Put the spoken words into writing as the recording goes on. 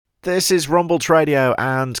This is Rumble Radio,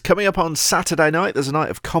 and coming up on Saturday night, there's a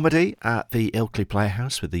night of comedy at the Ilkley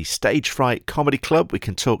Playhouse with the Stage Fright Comedy Club. We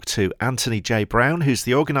can talk to Anthony J. Brown, who's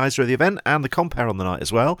the organiser of the event, and the compere on the night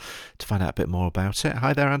as well, to find out a bit more about it.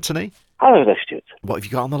 Hi there, Anthony. Hello there, Stuart. What have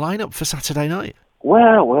you got on the lineup for Saturday night?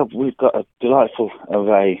 Well, we've got a delightful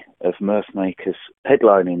array of mirth makers.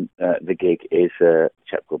 Headlining the gig is a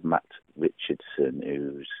chap called Matt Richardson,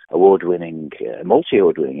 who's award-winning,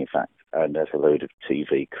 multi-award-winning, in fact, and has a load of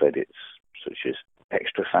TV credits, such as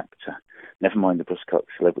Extra Factor, Never Mind the Buzzcock,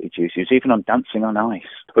 Celebrity Juice. He was even on Dancing on Ice,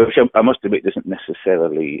 which I must admit doesn't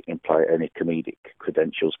necessarily imply any comedic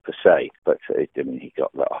credentials per se, but he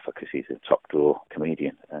got that offer because he's a top-draw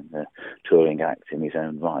comedian and touring act in his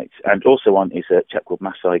own right. And also on is a chap called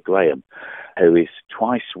Masai Graham, who is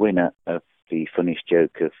twice winner of the funniest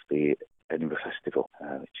joke of the Edinburgh Festival,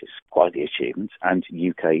 which is quite the achievement, and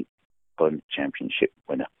UK Fun Championship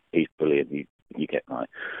winner. He's brilliant. You get like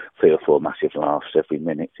 3 or 4 massive laughs every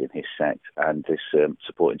minute in his set, and there's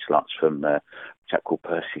supporting slots from a chap called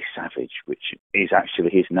Percy Savage, which is actually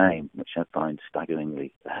his name, which I find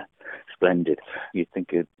staggeringly splendid. You'd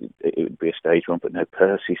think it would be a stage one, but no,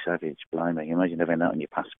 Percy Savage, blimey, imagine having that on your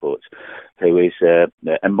passport, who is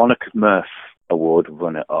a Monarch of Mirth Award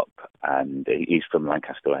runner-up, and he's from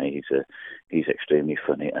Lancaster. He's extremely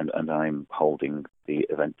funny, and I'm holding the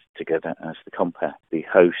event together as the compere, the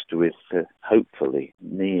host with hopefully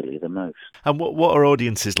nearly the most. And what are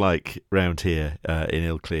audiences like round here in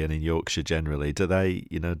Ilkley and in Yorkshire generally? Do they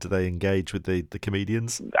engage with the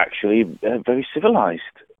comedians? Actually, very civilised.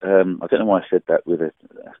 I don't know why I said that with a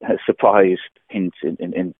surprised hint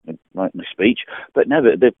in my speech, but no,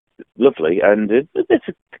 they're lovely, and there's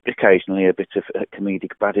occasionally a bit of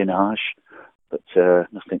comedic badinage, but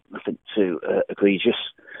nothing too egregious.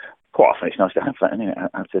 Quite often it's nice to have that, isn't it?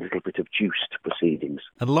 Have a little bit of juiced proceedings.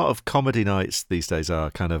 And a lot of comedy nights these days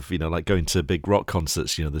are kind of, like going to big rock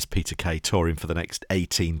concerts. There's Peter Kay touring for the next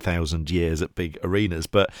 18,000 years at big arenas.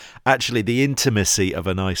 But actually the intimacy of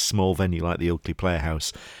a nice small venue like the Ilkley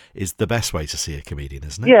Playhouse is the best way to see a comedian,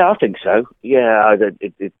 isn't it? Yeah, I think so. Yeah,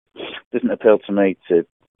 it doesn't appeal to me to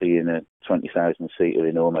be in a 20,000-seater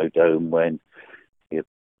in Ormo Dome when you're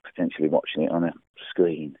potentially watching it on a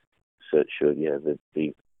screen. So sure, yeah,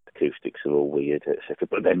 the acoustics are all weird, etc.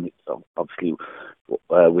 But then, obviously,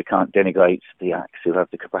 we can't denigrate the acts who have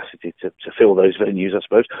the capacity to fill those venues, I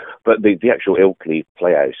suppose. But the actual Ilkley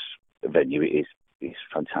Playhouse venue is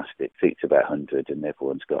fantastic. Seats about 100, and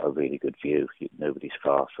everyone's got a really good view. Nobody's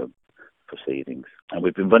far from proceedings. And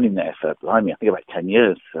we've been running there for, I think about 10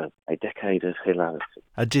 years, a decade of hilarity.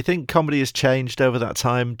 Do you think comedy has changed over that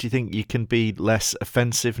time? Do you think you can be less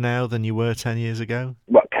offensive now than you were 10 years ago?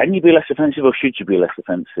 Well, can you be less offensive, or should you be less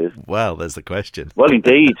offensive? Well, there's the question. Well,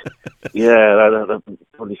 indeed. Yeah, that'll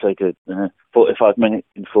probably take a 45-minute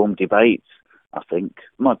informed debate, I think.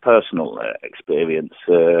 My personal experience,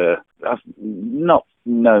 I've not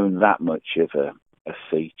known that much of a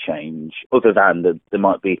sea change, other than that there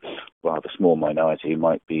might be rather small minority who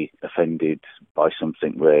might be offended by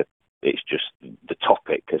something where it's just the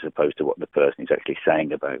topic as opposed to what the person is actually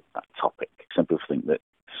saying about that topic. Some people think that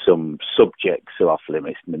some subjects are off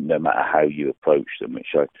limits no matter how you approach them,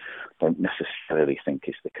 which I don't necessarily think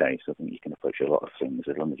is the case. I think you can approach a lot of things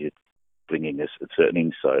as long as you're bringing a certain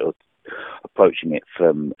insight or approaching it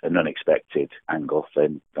from an unexpected angle,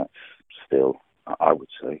 then that's still, I would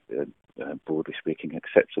say, broadly speaking,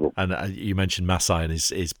 acceptable. And you mentioned Masai and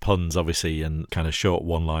his puns, obviously, and kind of short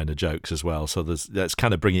one-liner jokes as well. So that's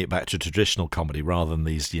kind of bringing it back to traditional comedy rather than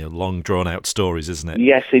these long, drawn-out stories, isn't it?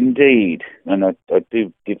 Yes, indeed. And I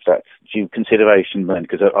do give that due consideration then,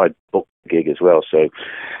 because I booked the gig as well. So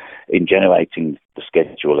in generating the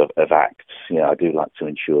schedule of acts, I do like to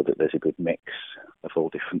ensure that there's a good mix of all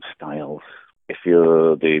different styles. If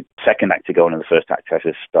you're the second act to go on and the first act has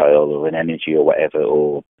a style or an energy or whatever,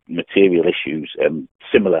 or material issues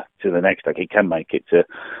similar to the next act, it can make it a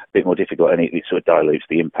bit more difficult, and it sort of dilutes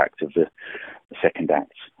the impact of the second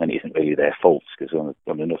act, and it isn't really their fault, because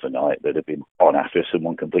on another night they'd have been on after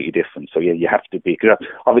someone completely different. So yeah, you have to be, because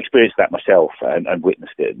I've experienced that myself and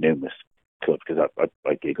witnessed it at numerous clubs, because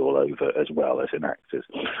I gig all over as well as an actor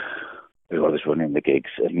as well as running the gigs.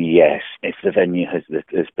 And yes, if the venue has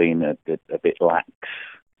been a bit lax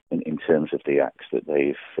in terms of the acts that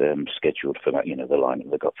they've scheduled for that, the lineup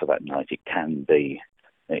they've got for that night, it can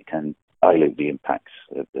dilute the impacts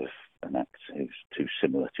of an act who's too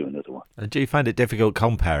similar to another one. And do you find it difficult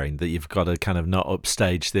comparing, that you've got to kind of not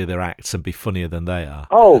upstage the other acts and be funnier than they are?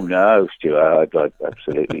 Oh no, Stuart, I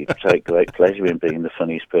absolutely take great pleasure in being the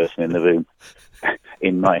funniest person in the room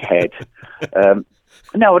in my head.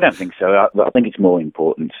 No, I don't think so. I think it's more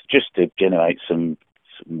important just to generate some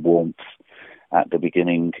warmth at the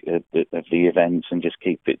beginning of the event and just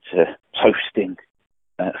keep it toasting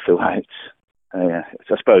throughout. So I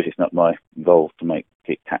suppose it's not my role to make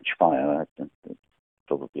it catch fire. It's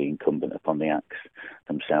probably incumbent upon the acts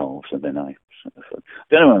themselves. And then I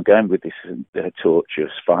don't know where I'm going with this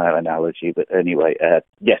torturous fire analogy, but anyway,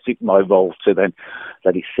 yes, it's my role to then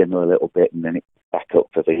let it simmer a little bit and then it back up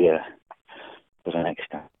for the next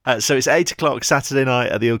time. So it's 8 o'clock Saturday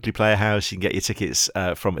night at the Ilkley Playhouse. You can get your tickets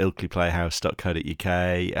from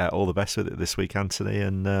ilkleyplayhouse.co.uk. All the best with it this week, Anthony,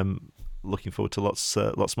 and looking forward to lots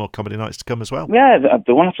more comedy nights to come as well. Yeah,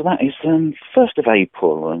 the one after that is 1st of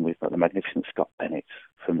April, and we've got the magnificent Scott Bennett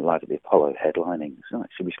from the Live at the Apollo headlining. So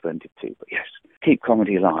it should be splendid too. But yes, keep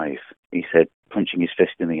comedy alive, he said, punching his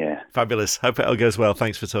fist in the air. Fabulous. Hope it all goes well.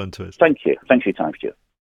 Thanks for talking to us. Thank you. Thanks for your time, Stuart.